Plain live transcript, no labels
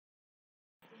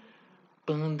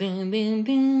Boom, ding, ding,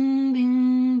 ding,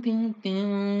 ding, ding,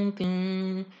 ding,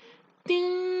 ding,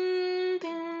 ding,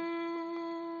 ding.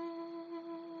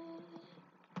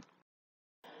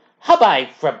 Hi,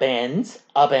 friends,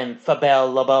 and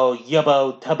fabelabo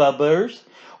yubbo tubbers.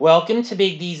 Welcome to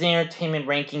Big D's Entertainment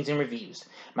Rankings and Reviews.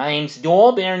 My name's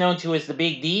Doyle, better known to as the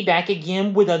Big D, back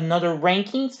again with another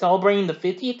ranking celebrating the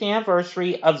 50th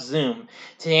anniversary of Zoom.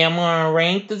 Today I'm going to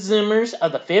rank the Zoomers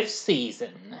of the 5th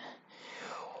season.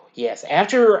 Yes,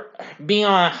 after being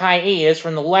on a hiatus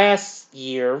from the last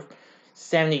year,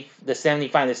 the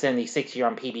 75 to 76 year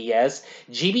on PBS,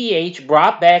 GBH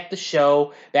brought back the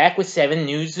show back with 7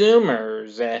 new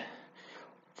Zoomers.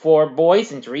 4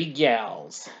 boys and 3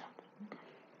 gals.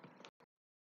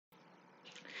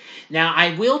 Now,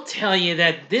 I will tell you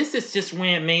that this is just when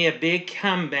it made a big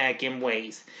comeback in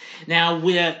ways. Now,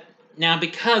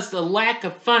 because the lack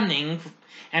of funding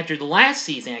after the last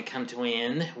season had come to an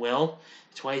end, well,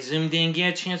 that's why Zoom didn't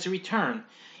get a chance to return.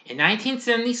 In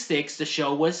 1976, the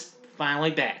show was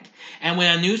finally back, and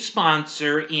with a new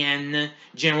sponsor in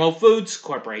General Foods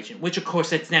Corporation, which of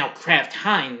course it's now Kraft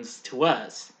Heinz to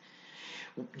us,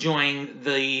 joining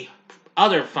the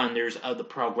other funders of the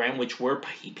program, which were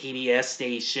PBS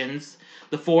stations,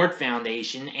 the Ford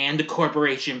Foundation, and the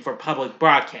Corporation for Public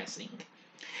Broadcasting.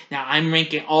 Now, I'm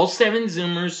ranking all 7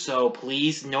 Zoomers, so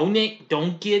please don't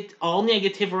get all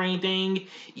negative or anything.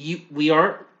 We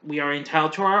are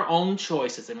entitled to our own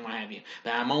choices and what have you.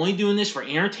 But I'm only doing this for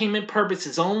entertainment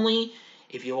purposes only.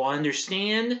 If you'll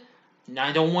understand,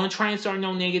 I don't want to try and start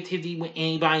no negativity with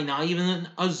anybody, not even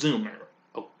a Zoomer.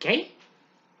 Okay?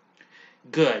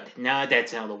 Good. Now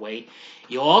that's out of the way.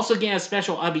 You'll also get a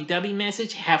special ubby-dubby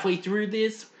message halfway through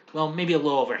this. Well, maybe a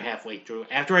little over halfway through.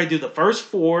 After I do the first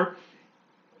 4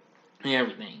 and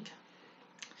everything.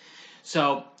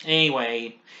 So,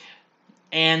 anyway,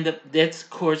 and that's, of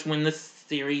course, when the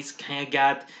series kind of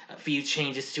got a few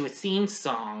changes to its theme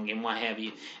song and what have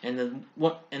you. And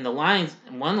one of the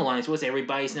lines was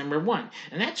 "Everybody's number one,"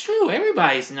 and that's true.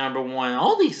 Everybody's number one.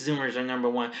 All these Zoomers are number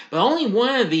one, but only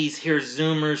one of these here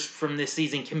Zoomers from this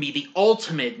season can be the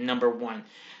ultimate number one.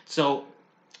 So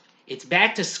it's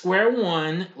back to square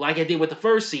one, like I did with the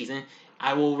first season.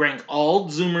 I will rank all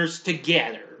Zoomers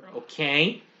together.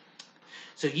 Okay?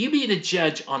 So you be the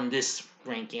judge on this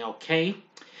ranking, okay?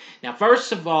 Now,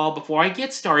 first of all, before I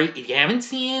get started, if you haven't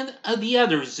seen the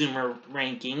other Zoomer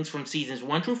rankings from seasons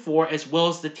 1 through 4, as well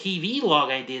as the TV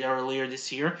log I did earlier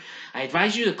this year, I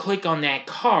advise you to click on that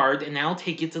card, and that'll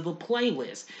take you to the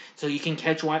playlist, so you can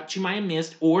catch what you might have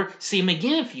missed, or see them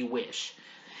again if you wish.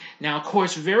 Now, of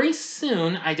course, very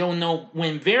soon, I don't know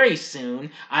when very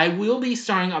soon, I will be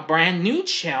starting a brand new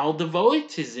channel devoted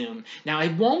to Zoom. Now,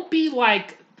 it won't be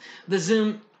like the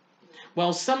Zoom,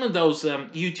 well, some of those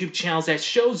YouTube channels that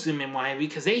show Zoom and what have you,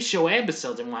 because they show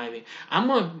episodes and what have you. I'm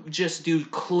going to just do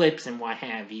clips and what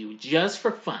have you, just for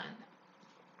fun.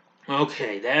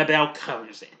 Okay, that about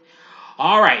covers it.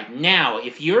 Alright, now,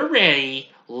 if you're ready,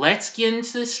 let's get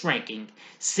into this ranking.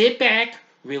 Sit back,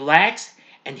 relax,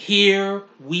 and here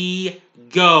we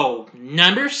go.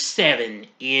 Number 7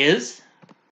 is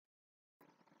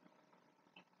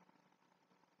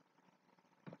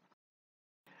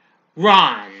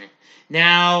Ron.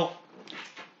 Now,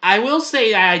 I will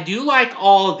say that I do like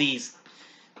all of these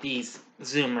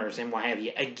Zoomers and what have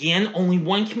you. Again, only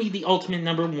one can be the ultimate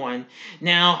number one.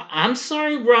 Now, I'm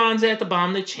sorry Ron's at the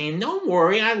bottom of the chain. Don't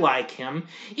worry, I like him.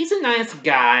 He's a nice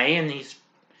guy, and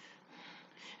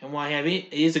what have you.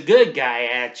 He's a good guy,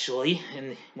 actually.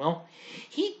 And, well,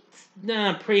 he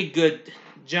done a pretty good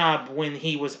job when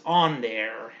he was on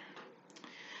there.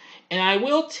 And I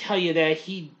will tell you that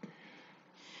he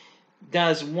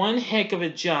does one heck of a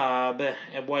job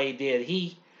at what he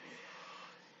did.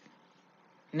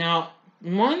 Now,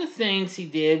 one of the things he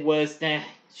did was that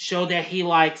show that he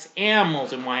likes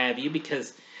animals and what have you,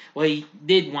 because, well, he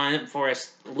did one for a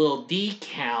little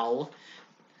decal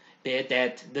bit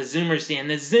that the Zoomers did in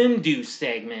the Zoom Do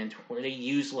segment, where they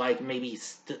use, like, maybe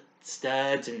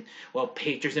studs and, well,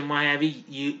 pictures and what have you,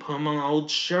 you put them on old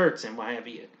shirts and what have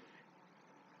you.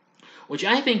 Which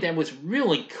I think that was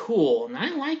really cool, and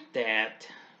I like that.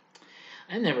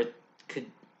 I never could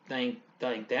think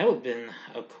that would have been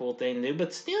a cool thing to do,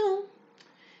 but still,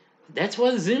 that's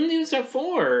what Zoom News are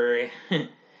for.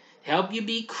 Help you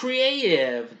be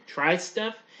creative. Try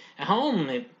stuff at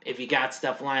home if you got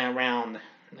stuff lying around.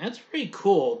 That's pretty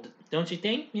cool, don't you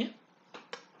think? Yeah.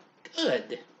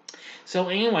 Good. So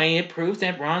anyway, it proves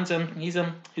that Ron's he's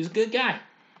a good guy.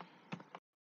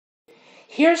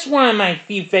 Here's one of my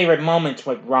few favorite moments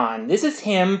with Ron. This is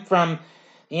him from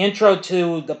the intro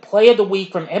to the play of the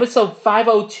week from episode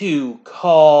 502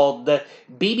 called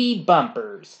BB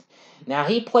Bumpers. Now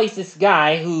he plays this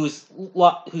guy who's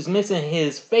missing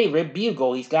his favorite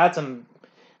bugle. He's got some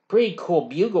pretty cool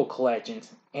bugle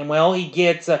collections, and well, he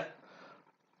gets a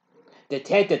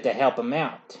detective to help him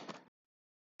out.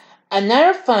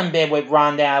 Another fun bit with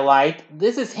Ron that I liked,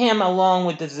 this is him along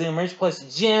with the Zoomers plus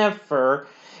Jennifer,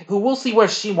 who we'll see where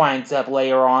she winds up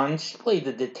later on. She played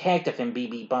the detective in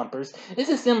BB Bumpers. This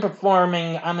is them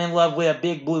performing I'm in Love with a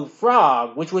Big Blue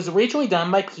Frog, which was originally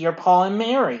done by Peter, Paul, and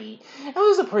Mary. It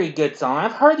was a pretty good song.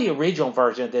 I've heard the original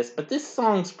version of this, but this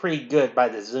song's pretty good by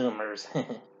the Zoomers.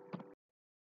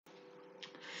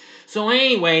 So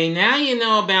anyway, now you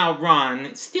know about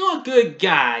Ron. Still a good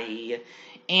guy.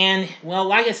 And, well,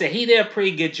 like I said, he did a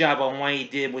pretty good job on what he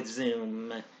did with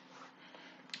Zoom.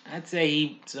 I'd say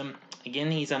he's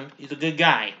a good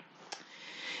guy.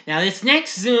 Now, this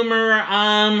next Zoomer,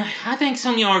 I think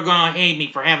some of y'all are gonna hate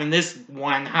me for having this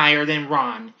one higher than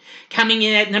Ron. Coming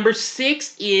in at number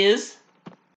 6 is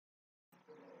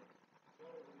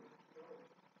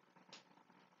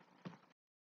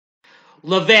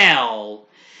Lavelle.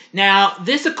 Now,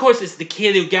 this, of course, is the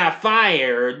kid who got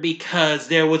fired because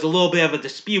there was a little bit of a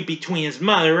dispute between his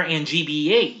mother and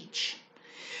GBH.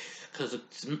 Because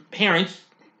his parents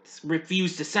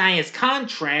refused to sign his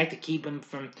contract to keep him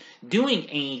from doing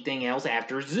anything else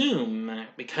after Zoom.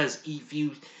 Because if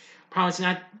you promise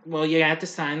not, well, you have to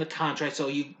sign the contract,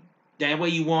 so that way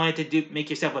you wanted to make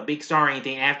yourself a big star or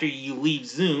anything after you leave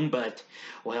Zoom, but,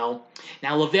 well,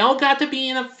 now Lavelle got to be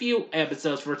in a few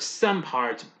episodes for some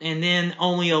parts, and then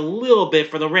only a little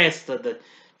bit for the rest of the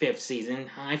 5th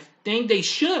season. I think they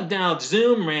should have done a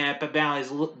Zoom rap about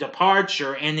his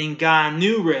departure and then got a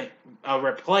new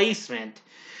replacement,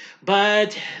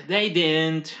 but they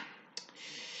didn't.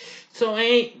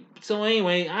 So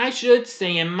anyway, I should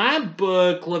say, in my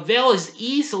book, Lavelle is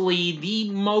easily the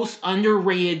most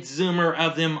underrated Zoomer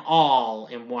of them all,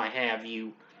 and what have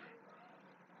you.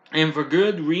 And for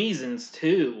good reasons,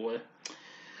 too.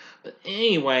 But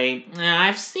anyway,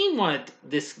 I've seen what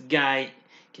this guy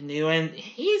can do, and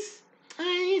he's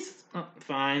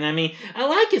fine. I mean, I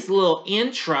like his little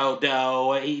intro,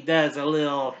 though. He does a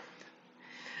little...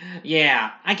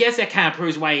 Yeah, I guess that kind of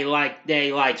proves why he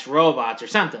likes robots or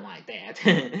something like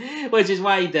that. Which is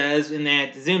why he does in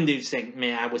that Zoom Dude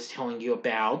segment I was telling you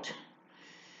about.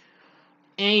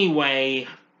 Anyway,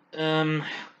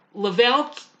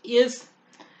 Lavelle is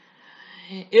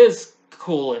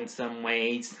cool in some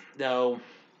ways, though.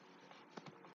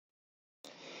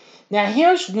 Now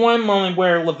here's one moment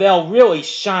where Lavelle really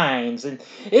shines, and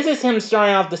this is him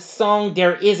starting off the song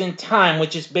 "There Isn't Time,"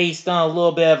 which is based on a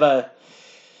little bit of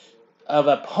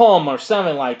a poem or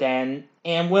something like that,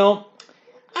 and well,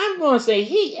 I'm going to say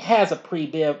he has a pretty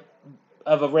bit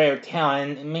of a rare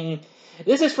talent. I mean,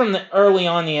 this is from the early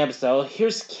on in the episode.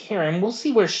 Here's Karen. We'll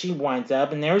see where she winds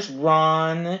up, and there's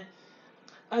Ron.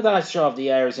 I thought I'd show off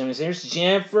the other Zoomers. There's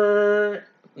Jennifer,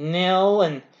 Nell,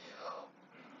 and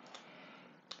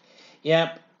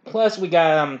yep. Plus we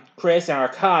got Chris and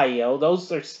Arcadio. Those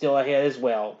are still ahead as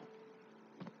well.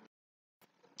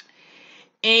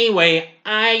 Anyway,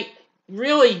 I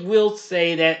really will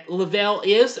say that Lavelle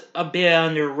is a bit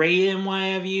underrated and what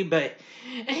have you, but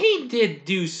he did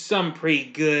do some pretty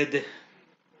good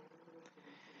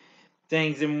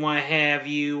things and what have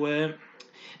you.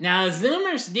 Now, the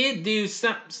Zoomers did do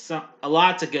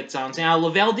lots of good songs. Now,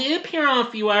 Lavelle did appear on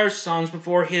a few other songs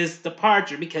before his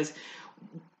departure because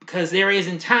There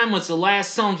Isn't Time was the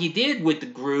last song he did with the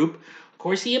group. Of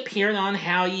course, he appeared on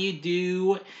How You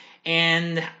Do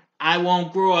and I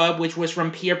Won't Grow Up, which was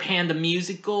from Peter Pan the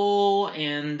Musical,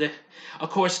 and, of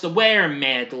course, the Wear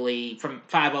medley from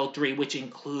 503, which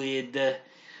included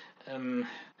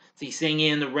Singing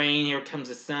in the Rain, Here Comes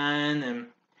the Sun, and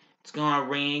It's Gonna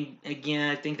Rain Again.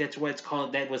 I think that's what it's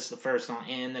called. That was the first song,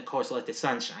 and, of course, Let the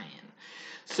Sun Shine In.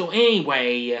 So,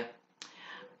 anyway,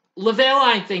 Lavelle,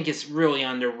 I think, is really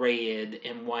underrated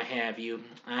and what have you.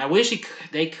 I wish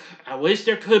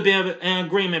there could be an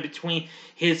agreement between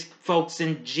his folks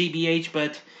and GBH,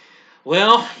 but,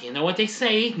 well, you know what they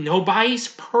say, nobody's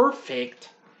perfect.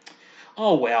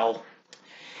 Oh well.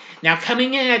 Now,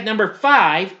 coming in at number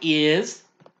 5 is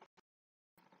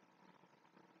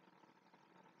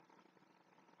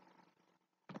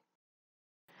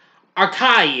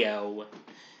Arcadio.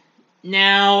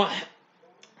 Now,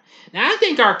 I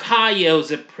think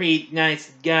Arcadio's a pretty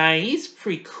nice guy. He's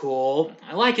pretty cool.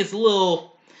 I like his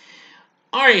little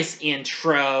artist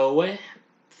intro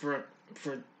for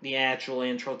the actual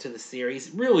intro to the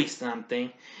series. Really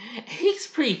something. He's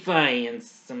pretty funny in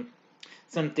some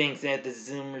things that the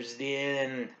Zoomers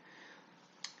did,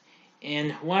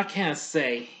 and what can I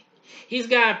say? He's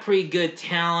got pretty good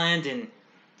talent,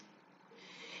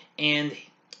 and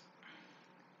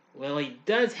Well, he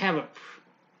does have a.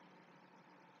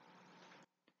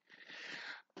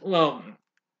 Well,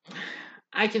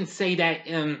 I can say that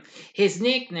his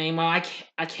nickname. Well,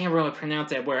 I can't really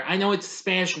pronounce that word. I know it's a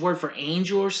Spanish word for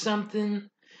angel or something.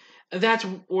 That's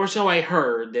or so I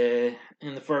heard in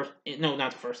the first. No,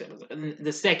 not the first episode. In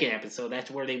the second episode.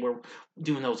 That's where they were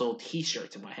doing those old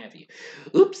T-shirts and what have you.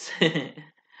 Oops.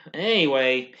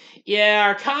 Anyway,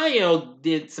 yeah, Arcayo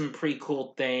did some pretty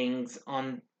cool things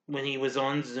on when he was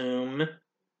on Zoom.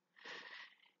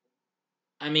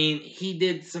 I mean, he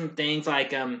did some things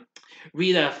like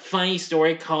read a funny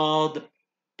story called "The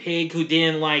Pig Who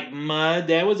Didn't Like Mud."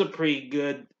 That was a pretty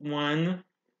good one.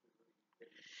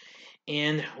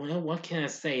 And well, what can I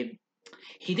say?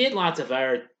 He did lots of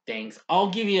other things. I'll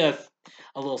give you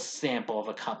a little sample of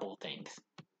a couple of things.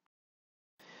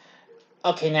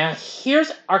 Okay, now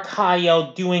here's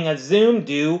Arcadio doing a Zoom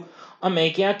do on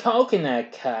making a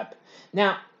coconut cup.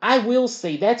 Now, I will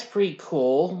say that's pretty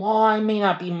cool. While I may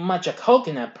not be much a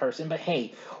coconut person, but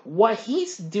hey, what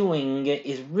he's doing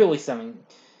is really something.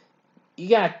 You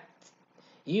got,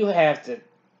 you have to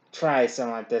try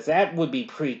something like this. That would be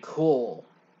pretty cool.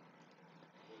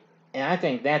 And I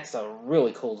think that's a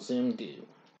really cool Zoom do.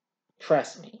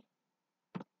 Trust me.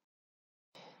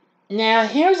 Now,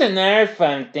 here's another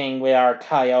fun thing with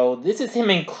Arcayo. This is him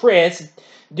and Chris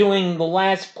doing the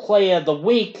last play of the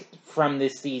week from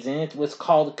this season. It was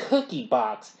called Cookie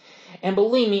Box. And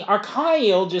believe me,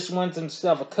 Arcayo just wants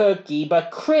himself a cookie,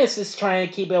 but Chris is trying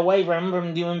to keep it away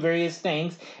from doing various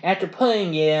things after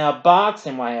putting it in a box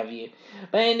and what have you.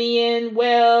 But in the end,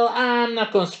 well, I'm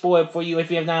not going to spoil it for you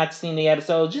if you have not seen the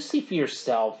episode. Just see for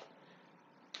yourself.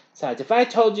 Besides, if I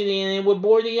told you the end, it would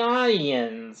bore the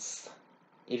audience.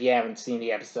 If you haven't seen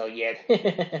the episode yet.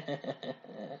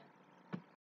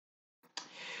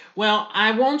 Well,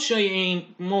 I won't show you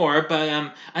any more,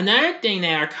 but another thing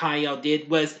that Arcayo did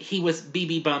was he was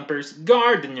BB Bumper's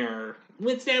gardener,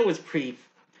 which that was pretty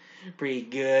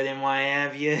good and what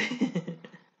have you.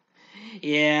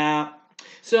 Yeah.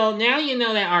 So now you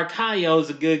know that Arcayo's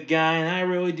a good guy, and I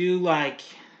really do like.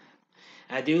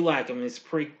 I do like him. He's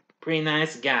a pretty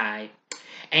nice guy.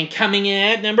 And coming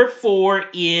in at number 4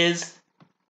 is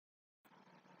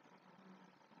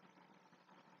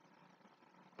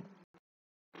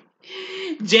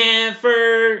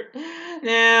Jennifer.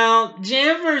 Now,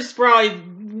 Jennifer's probably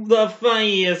the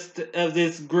funniest of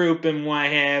this group and what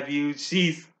have you.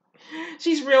 She's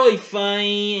really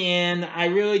funny, and I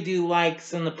really do like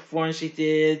some of the performance she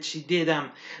did. She did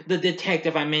the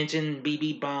detective I mentioned,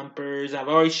 BB Bumpers. I've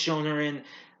always shown her in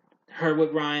her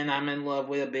with Ryan. I'm in love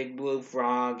with a big blue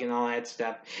frog and all that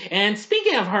stuff. And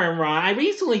speaking of her and Ryan, I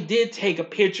recently did take a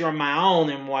picture of my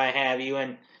own and what have you,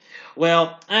 and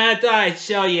well, I thought I'd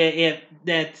show you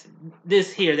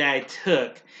this here that I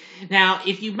took. Now,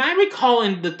 if you might recall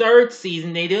in the 3rd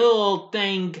season, they did a little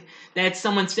thing that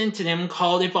someone sent to them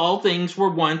called "If All Things Were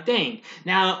One Thing."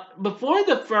 Now, before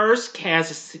the first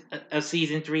cast of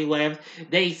season 3 left,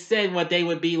 they said what they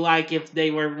would be like if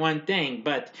they were one thing,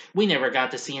 but we never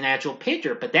got to see an actual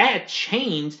picture. But that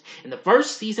changed in the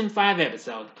first season 5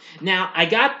 episode. Now, I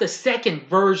got the second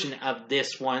version of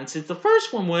this one since the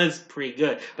first one was pretty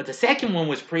good, but the second one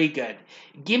was pretty good.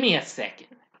 Give me a second.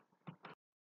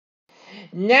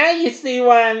 Now you see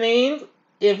what I mean?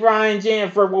 If Ryan and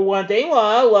Jennifer were one thing,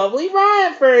 what a lovely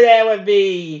Ryanford that would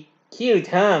be. Cute,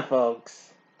 huh,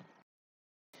 folks?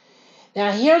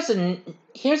 Now here's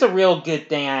a real good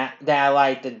thing that I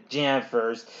like the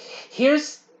Jennifer's.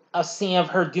 Here's a scene of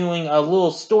her doing a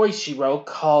little story she wrote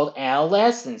called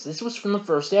Adolescence. This was from the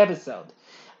first episode.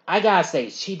 I gotta say,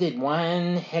 she did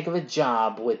one heck of a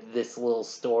job with this little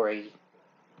story.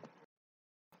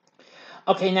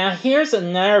 Okay, now here's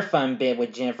another fun bit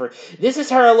with Jennifer. This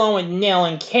is her alone with Nell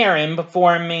and Karen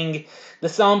performing the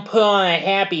song Put on a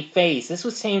Happy Face. This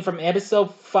was taken from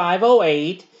episode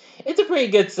 508. It's a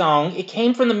pretty good song. It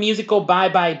came from the musical Bye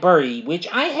Bye Birdie, which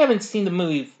I haven't seen the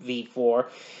movie for.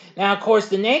 Now, of course,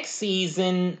 the next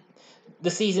season,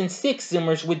 the season 6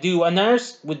 Zimmers would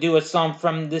do a song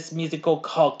from this musical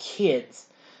called Kids.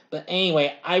 But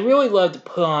anyway, I really loved to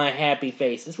Put on a Happy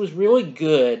Face. This was really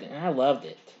good, and I loved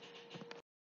it.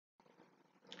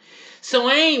 So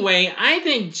anyway, I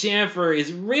think Jennifer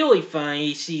is really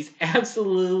funny. She's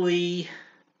absolutely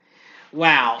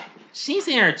wow. She's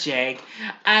energetic.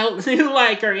 I do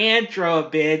like her intro a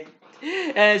bit.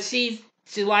 She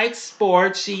likes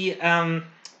sports. She in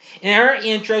her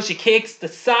intro she kicks the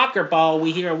soccer ball.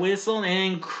 We hear a whistle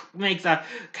and makes a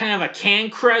kind of a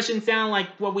can crushing sound like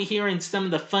what we hear in some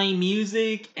of the funny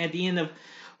music at the end of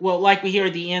like we hear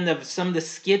at the end of some of the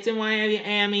skits and what have you.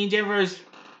 And I mean Jennifer's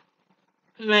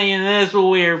man, that's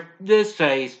weird. This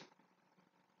face.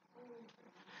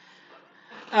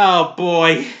 Oh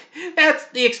boy, that's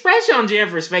the expression on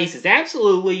Jennifer's face is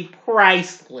absolutely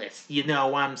priceless. You know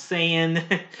what I'm saying?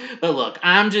 But look,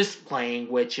 I'm just playing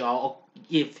with y'all.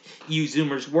 If you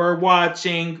Zoomers were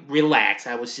watching, relax.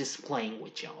 I was just playing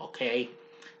with y'all, okay?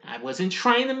 I wasn't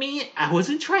trying to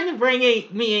bring me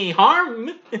any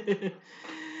harm.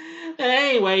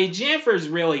 Anyway, Jennifer's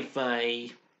really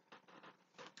funny.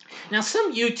 Now,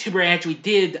 some YouTuber actually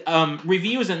did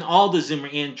reviews on all the Zoomer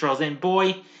intros, and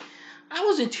boy, I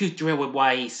wasn't too thrilled with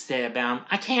what he said about him.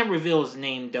 I can't reveal his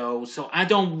name though, so I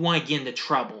don't want to get into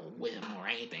trouble with him or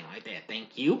anything like that.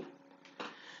 Thank you.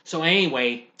 So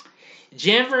anyway,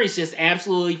 Jennifer is just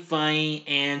absolutely funny,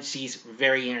 and she's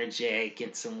very energetic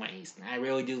in some ways. I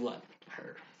really do love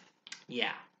her.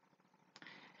 Yeah.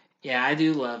 Yeah, I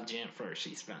do love Jennifer.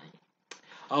 She's funny.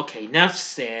 Okay, enough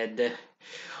said.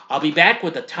 I'll be back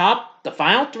with the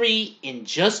final three in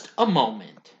just a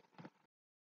moment.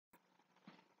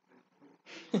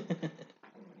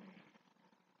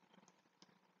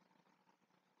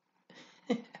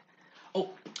 Oh,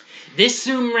 this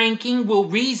Zoom ranking will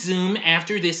resume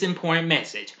after this important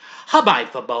message. Habai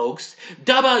folks,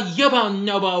 dubba yubba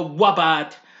nubba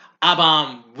wabat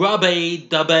abam rubbe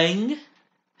dubbing.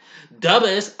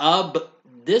 Dubbis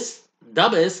ubbas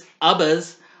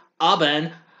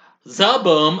ubban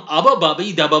zabum ubba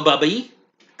bubby dubba bubby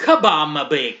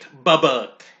kabamabik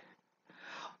bubuk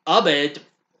ubbit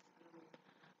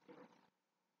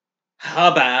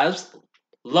hubabs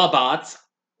lubbots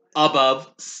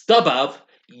above stubbuv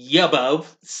yubov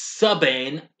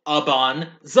subbin ubon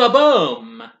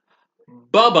zaboom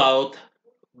bubot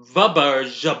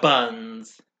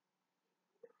vubberjabuns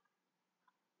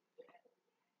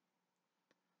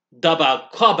dubba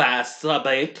clubas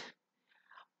subbik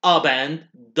uban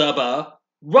dubba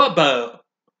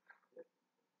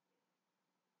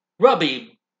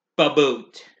rubby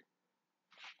baboot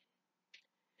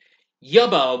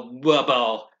yubba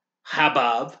wubba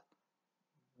habab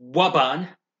wubban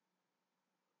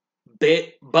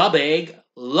bubig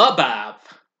lubav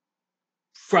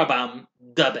frubum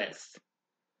dubbis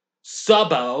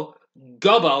subo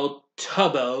gubbo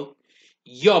tubbo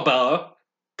yubbo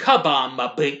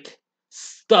kabamabik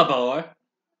stubber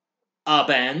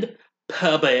uband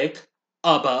public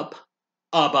ubup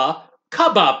ubba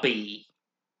kababi.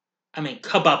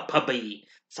 Kabapuppy.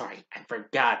 Sorry, I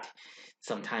forgot.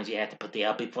 Sometimes you have to put the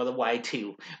L before the Y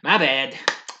too. My bad.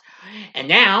 And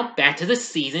now, back to the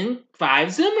Season 5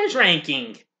 Zoomers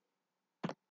ranking.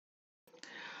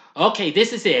 Okay,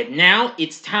 this is it. Now,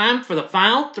 it's time for the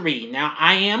final three. Now,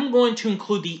 I am going to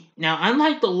include Now,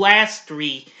 unlike the last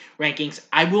three rankings,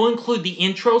 I will include the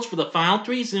intros for the final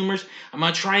three Zoomers. I'm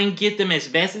going to try and get them as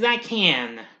best as I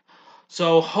can.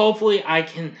 So, hopefully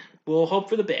we'll hope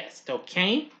for the best,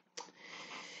 okay?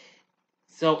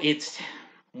 So it's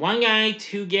one guy,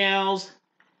 two gals.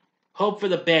 Hope for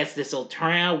the best. This will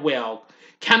turn out well.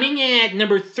 Coming in at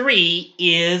number 3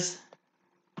 is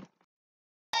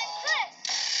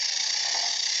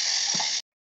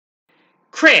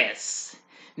Chris.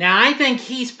 Now, I think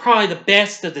he's probably the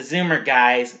best of the Zoomer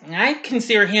guys. I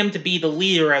consider him to be the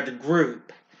leader of the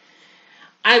group.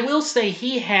 I will say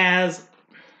he has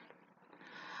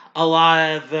a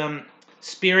lot of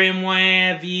spirit and what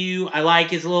have you. I like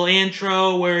his little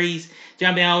intro where he's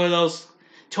jumping over those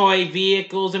toy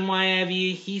vehicles and what have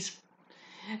you.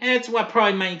 That's what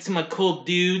probably makes him a cool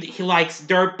dude. He likes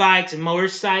dirt bikes and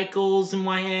motorcycles and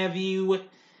what have you.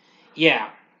 Yeah.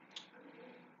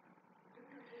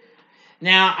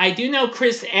 Now, I do know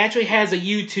Chris actually has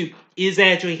is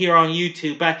actually here on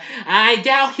YouTube, but I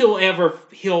doubt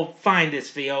he'll find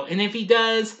this video. And if he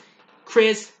does,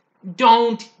 Chris,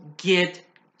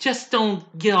 just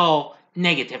don't get all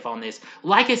negative on this.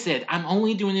 Like I said, I'm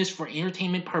only doing this for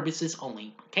entertainment purposes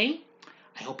only, okay?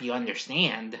 I hope you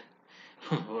understand.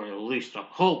 Or at least I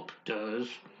hope does.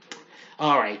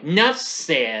 Alright, enough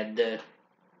said.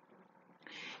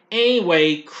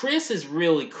 Anyway, Chris is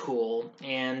really cool,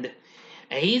 and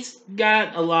he's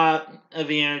got a lot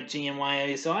of energy and what have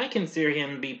you, so I consider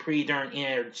him to be pretty darn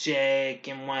energetic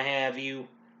and what have you.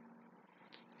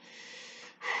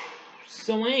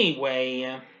 So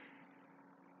anyway,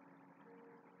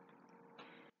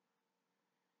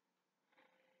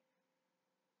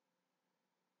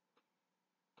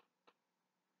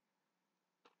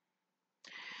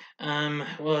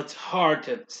 well, it's hard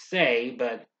to say,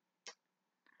 but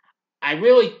I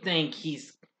really think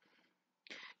he's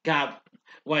got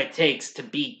what it takes to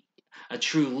be a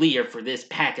true leader for this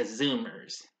pack of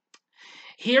Zoomers.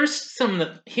 Here's one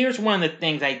of the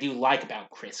things I do like about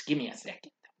Chris. Give me a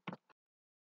second.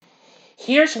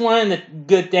 Here's one of the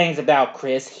good things about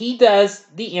Chris. He does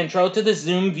the intro to the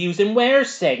Zoom Views and Wear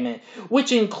segment,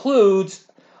 which includes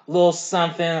a little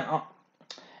something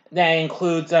that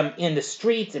includes in the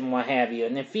streets and what have you,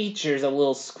 and it features a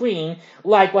little screen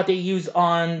like what they use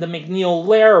on the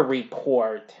McNeil-Lehrer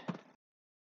report,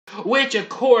 which of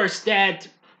course that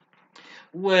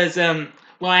was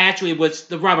well, actually it was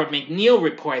the Robert McNeil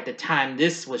report at the time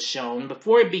this was shown,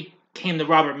 before it became the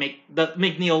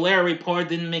McNeil-Lehrer report,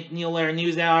 then the McNeil-Lehrer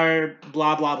News Hour,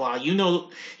 blah blah blah. You know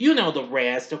the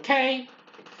rest, okay?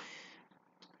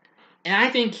 And I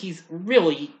think he's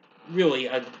really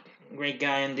a great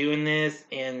guy in doing this.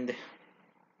 And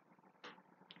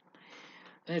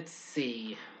let's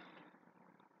see.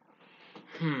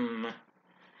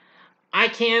 I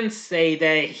can say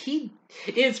that he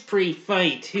is pretty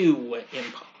funny too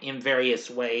in various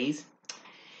ways.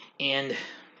 And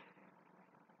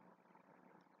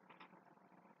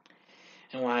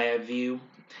what have you.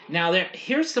 Now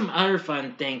here's some other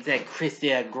fun things that Chris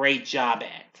did a great job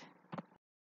at.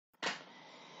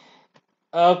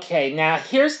 Okay, now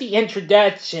here's the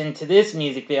introduction to this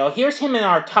music video. Here's him in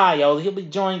Artayo. He'll be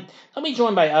joined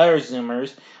by other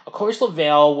Zoomers. Of course,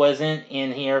 Lavelle wasn't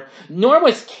in here, nor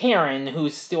was Karen,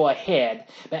 who's still ahead.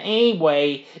 But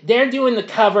anyway, they're doing the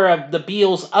cover of the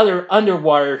Beatles' other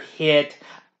underwater hit.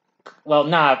 Well,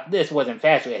 this wasn't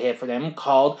factually a hit for them,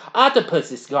 called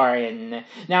Octopus's Garden.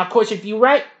 Now, of course, if you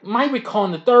might recall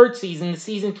in the third season, the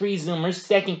season 3 Zoomers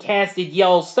second casted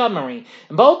Yellow Submarine.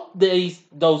 And both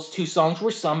those two songs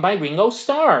were sung by Ringo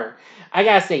Starr. I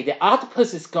gotta say, the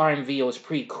Octopus's Garden video is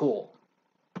pretty cool.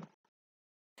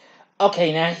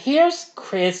 Okay, now here's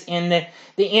Chris in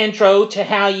the intro to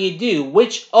How You Do,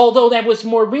 which, although that was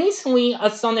more recently a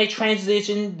song that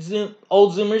transitioned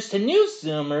old Zoomers to new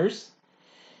Zoomers,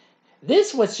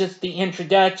 this was just the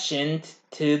introduction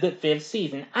to the 5th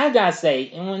season. I gotta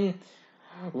say, and when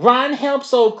Ron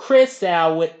helps old Chris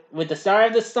out with the start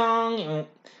of the song, and,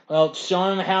 well,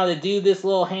 showing him how to do this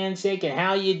little handshake and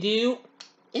how you do,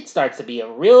 it starts to be a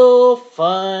real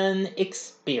fun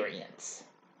experience.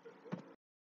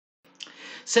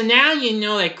 So now you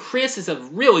know that Chris is a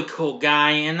really cool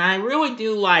guy, and I really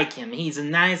do like him. He's a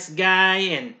nice guy,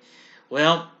 and,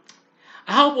 well,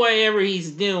 I hope whatever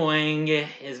he's doing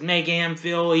is making him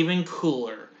feel even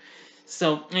cooler.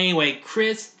 So anyway,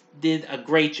 Chris did a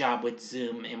great job with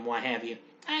Zoom and what have you.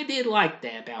 I did like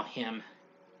that about him.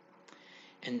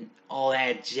 And all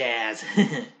that jazz.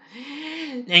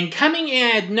 And coming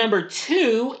in at number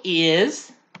 2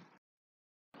 is...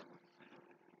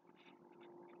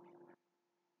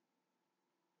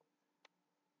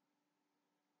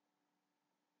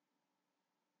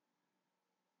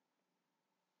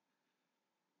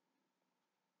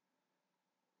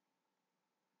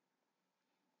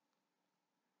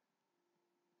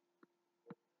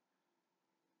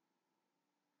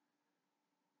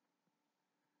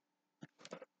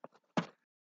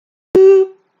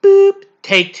 Boop, boop,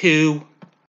 take 2.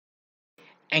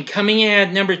 And coming in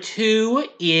at number 2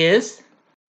 is...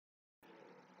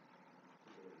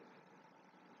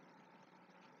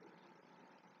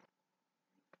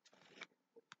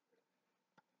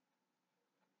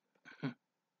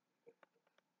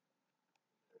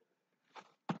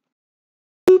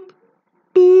 Boop,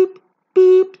 boop,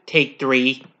 boop, take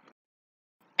 3.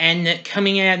 And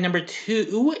coming in at number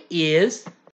 2 is...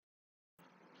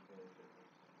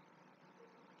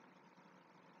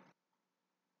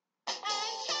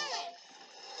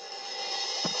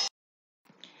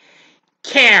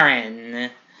 Karen.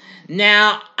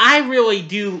 Now, I really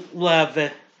do love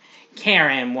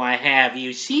Karen, what have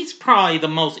you. She's probably the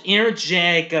most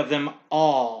energetic of them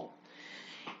all.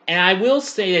 And I will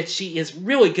say that she is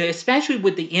really good, especially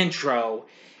with the intro.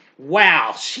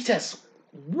 Wow, she just...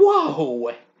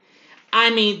 Whoa! I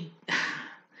mean,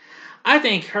 I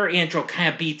think her intro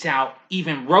kind of beats out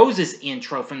even Rose's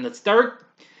intro from the third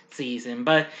season.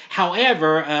 But,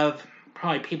 however, of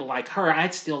probably people like her,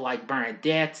 I'd still like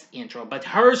Bernadette's intro. But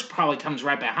hers probably comes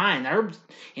right behind. Her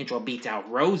intro beats out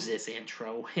Rose's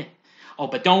intro. Oh,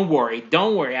 but don't worry.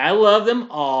 I love them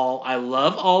all. I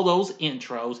love all those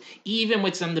intros, even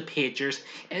with some of the pictures.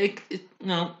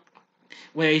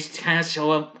 Where he's kind of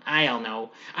show up. I don't know.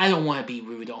 I don't want to be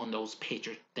rude on those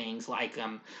picture things like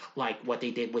what they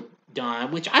did with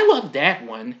Don, which I love that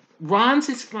one. Ron's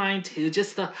is fine too.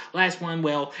 Just the last one.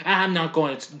 Well, I'm not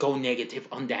going to go negative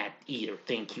on that either.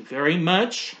 Thank you very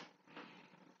much.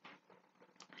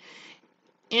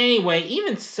 Anyway,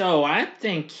 even so, I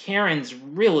think Karen's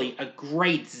really a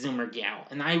great Zoomer gal,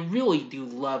 and I really do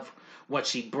love what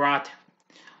she brought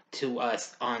to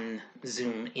us on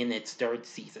Zoom in its third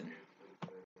season.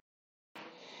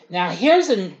 Now, here's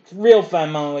a real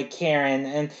fun moment with Karen,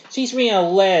 and she's reading a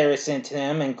letter sent to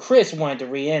them, and Chris wanted to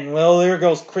read it, and well, there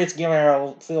goes Chris giving her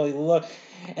a silly look.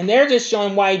 And they're just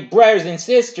showing why brothers and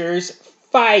sisters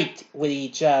fight with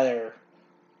each other.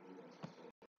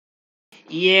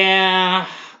 Yeah,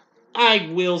 I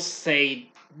will say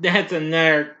that's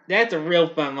a real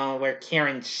fun moment where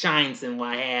Karen shines and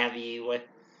what have you.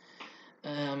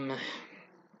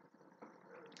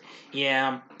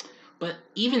 Yeah, but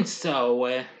even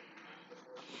so,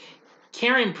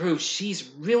 Karen proves she's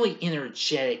really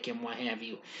energetic and what have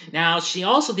you. Now, she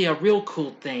also did a real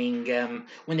cool thing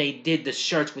when they did the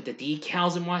shirts with the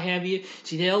decals and what have you.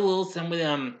 She did a little something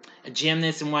with a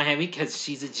gymnast and what have you, because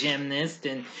she's a gymnast,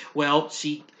 and, well,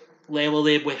 she labeled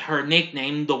it with her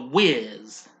nickname, The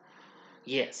Wiz.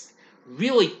 Yes,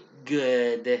 really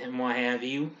good and what have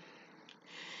you.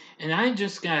 And I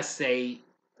just gotta say,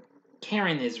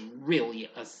 Karen is really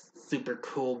a super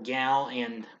cool gal,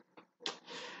 and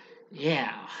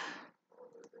yeah.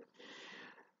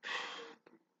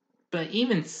 But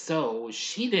even so,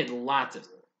 she did lots of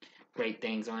great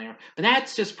things on there. But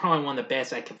that's just probably one of the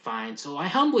best I could find. So I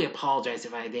humbly apologize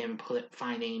if I didn't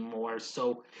find any more.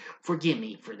 So forgive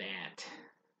me for that.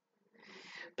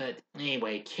 But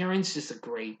anyway, Karen's just a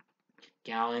great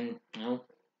gal, and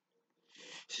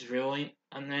she's really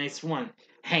a nice one.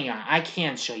 Hang on, I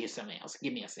can show you something else.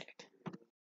 Give me a sec.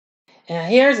 And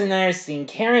here's another scene.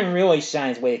 Karen really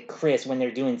shines with Chris when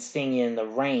they're doing Singing in the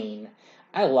Rain.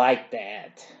 I like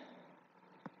that.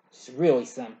 It's really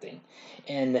something.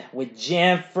 And with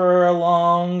Jennifer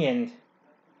along, and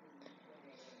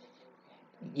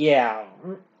yeah,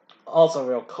 also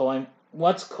real cool. And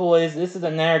what's cool is this is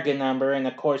another good number, and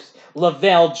of course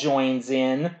Lavelle joins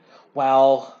in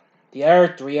while the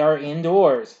other three are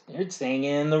indoors. They're singing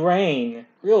in the rain.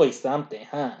 Really something,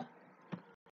 huh?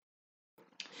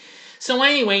 So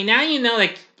anyway, now you know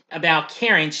about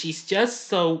Karen. She's just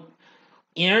so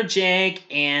energetic,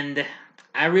 and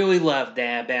I really love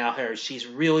that about her. She's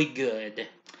really good.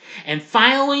 And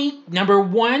finally,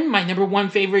 my number one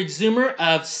favorite Zoomer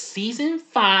of season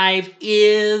 5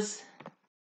 is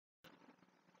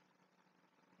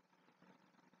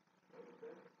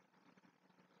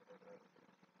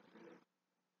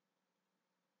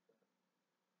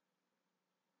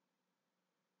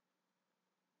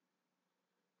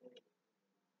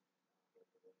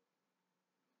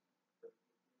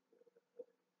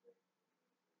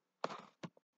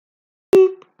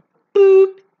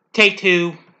boop, take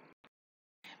two.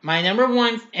 My number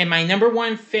one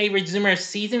favorite Zoomer of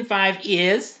season 5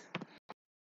 is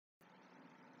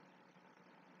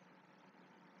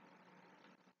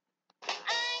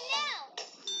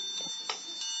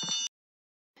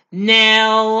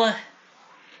Nell.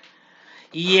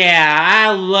 Yeah,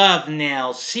 I love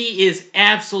Nell. She is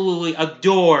absolutely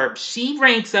adorable. She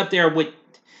ranks up there with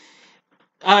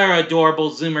other adorable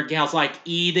Zoomer gals like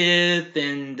Edith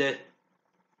and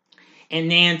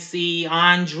Nancy,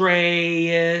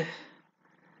 Andre.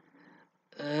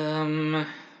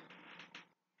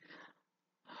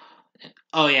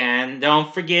 Oh yeah, and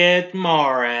don't forget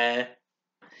Mara.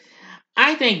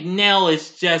 I think Nell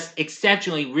is just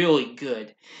exceptionally really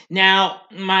good. Now,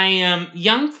 my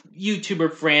young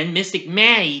YouTuber friend Mystic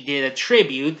Maddie did a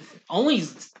tribute. Only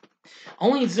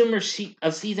Zoomer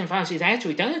of season 5 she's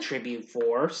actually done a tribute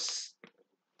for.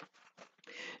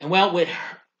 And well, with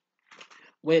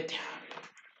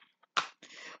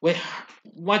with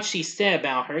what she said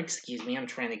about her, excuse me, I'm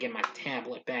trying to get my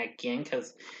tablet back in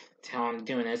because that's how I'm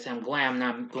doing this. I'm glad I'm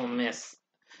not going to mess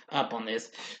up on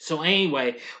this. So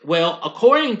anyway, well,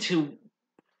 according to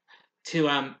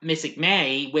Mystic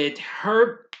May, with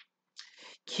her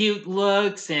cute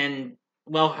looks and,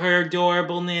 well, her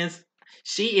adorableness,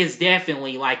 she is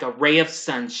definitely like a ray of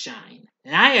sunshine.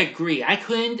 And I agree. I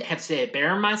couldn't have said it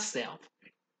better myself.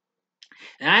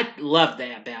 And I love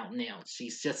that about Nell.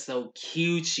 She's just so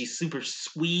cute. She's super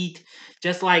sweet.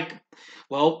 Just like,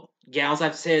 well, gals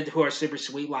I've said who are super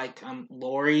sweet, like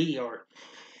Lori or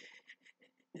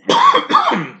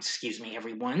excuse me,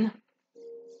 everyone.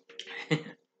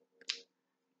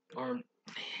 Or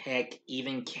heck,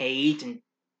 even Kate and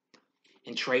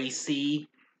Tracy.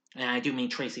 And I do mean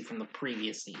Tracy from the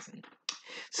previous season.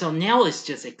 So Nell is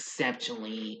just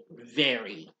exceptionally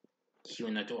very cute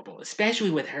and adorable, especially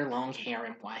with her long hair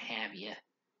and what have you.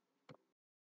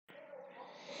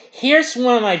 Here's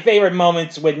one of my favorite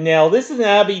moments with Nell. This is an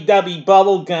LBW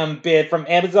bubblegum bit from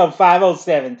episode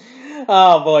 507.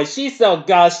 Oh boy, she's so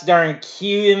gosh darn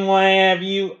cute and what have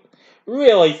you.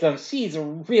 Really, she's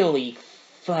really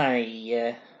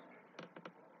funny.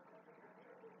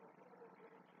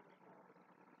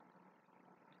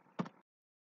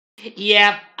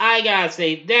 Yeah, I gotta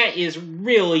say, that is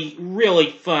really,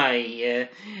 really funny,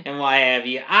 and what have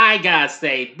you. I gotta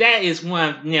say, that is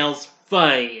one of Nell's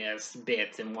funniest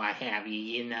bits and what have you,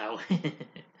 you know.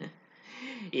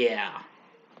 Yeah.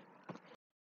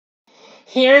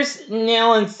 Here's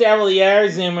Nell and several of the other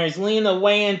Zoomers leading the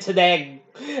way into that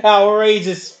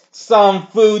outrageous some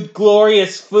food,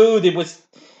 glorious food. It was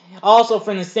also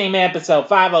from the same episode,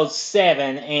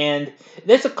 507, and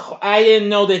I didn't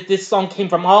know that this song came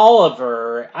from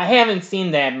Oliver. I haven't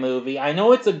seen that movie. I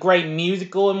know it's a great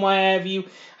musical and what have you.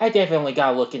 I definitely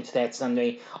gotta look into that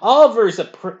someday. Oliver's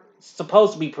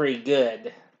supposed to be pretty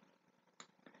good.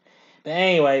 But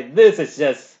anyway, this is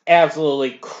just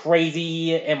absolutely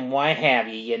crazy and what have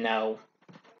you, you know.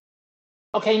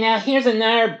 Okay, now here's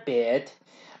another bit.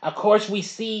 Of course, we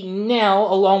see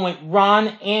Nell along with Ron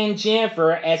and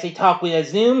Jennifer as they talk with a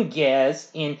Zoom guest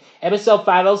in episode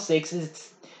 506.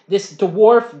 It's this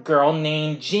dwarf girl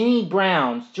named Jenny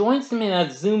Brown joins them in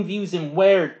a Zoom Views and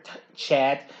Where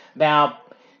chat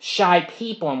about shy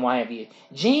people and what have you.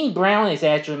 Jenny Brown is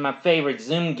actually my favorite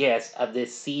Zoom guest of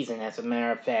this season, as a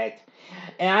matter of fact.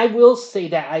 And I will say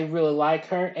that I really like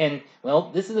her. And,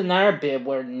 well, this is another bit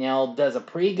where Nell does a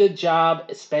pretty good job,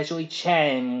 especially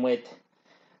chatting with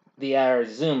the other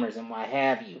Zoomers and what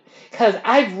have you. Because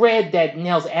I've read that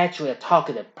Nell's actually a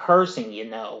talkative person, you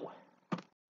know.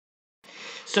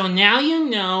 So now you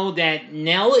know that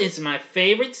Nell is my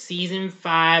favorite Season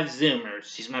 5 Zoomer.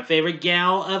 She's my favorite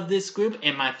gal of this group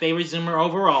and my favorite Zoomer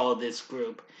overall of this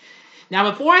group. Now,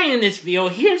 before I end this video,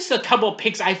 here's a couple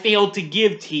picks I failed to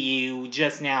give to you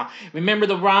just now. Remember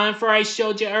the Ron fur I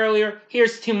showed you earlier?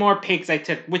 Here's two more picks I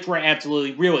took, which were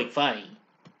absolutely really funny.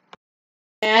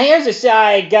 Now, here's a shot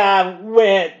I got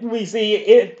when we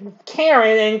see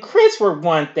Karen and Chris were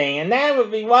one thing, and that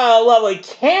would be what a lovely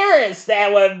carrots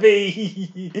that would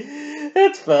be.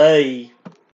 That's funny.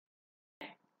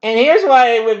 And here's what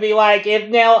it would be like if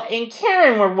Nell and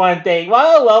Karen were one thing.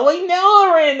 What a lovely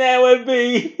Nellarin that would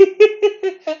be.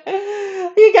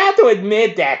 You got to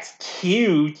admit that's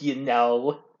cute, you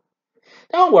know.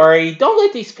 Don't worry, don't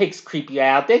let these pics creep you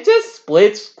out. They're just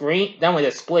split screen, done with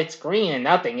a split screen and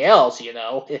nothing else, you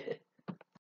know.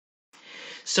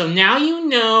 So now you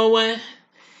know who's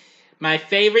my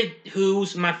favorite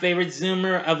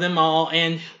Zoomer of them all,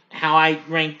 and how I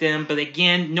rank them. But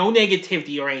again, no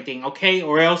negativity or anything, okay?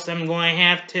 Or else I'm going to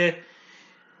have to,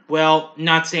 well,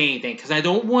 not say anything. Because I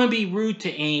don't want to be rude to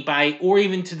anybody, or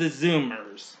even to the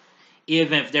Zoomers.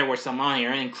 Even if there were some on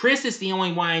here. And Chris is the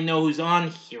only one I know who's on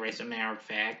here, as a matter of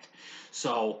fact.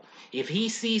 So, if he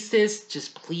sees this,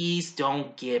 just please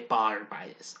don't get bothered by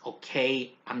this,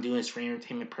 okay? I'm doing this for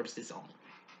entertainment purposes only.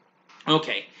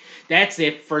 Okay, that's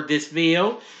it for this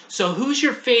video. So, who's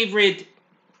your favorite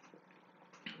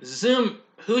Zoomer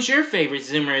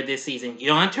this season? You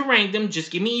don't have to rank them.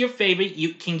 Just give me your favorite.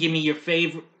 You can give me your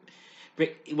favorite,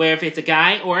 whether if it's a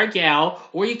guy or a gal,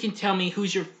 or you can tell me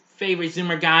who's your favorite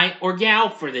Zoomer guy or gal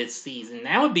for this season.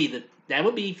 That would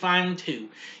be fine too.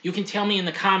 You can tell me in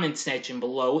the comments section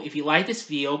below. If you like this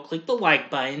video, click the like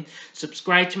button,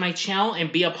 subscribe to my channel,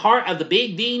 and be a part of the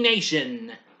Big D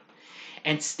Nation.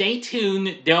 And stay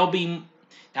tuned.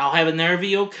 I'll have another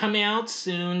video come out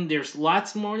soon. There's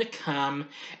lots more to come.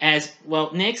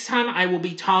 Next time I will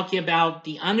be talking about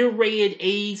the underrated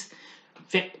 80s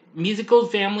musical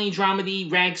family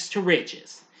dramedy Rags to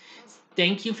Riches.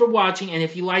 Thank you for watching, and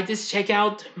if you like this, check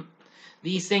out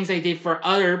these things I did for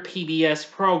other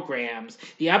PBS programs.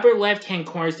 The upper left-hand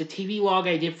corner is the TV log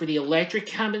I did for the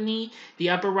Electric Company. The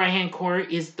upper right-hand corner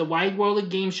is the Wide World of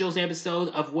Game Shows episode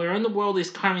of Where in the World is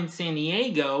Carmen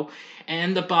Sandiego.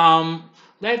 And the bottom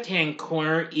left-hand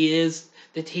corner is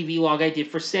the TV log I did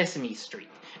for Sesame Street.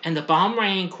 And the bottom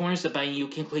right-hand corner is the button you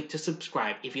can click to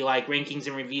subscribe. If you like rankings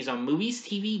and reviews on movies,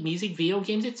 TV, music, video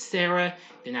games, etc.,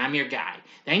 then I'm your guy.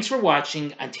 Thanks for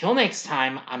watching. Until next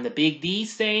time, I'm the Big D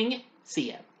saying,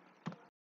 see ya.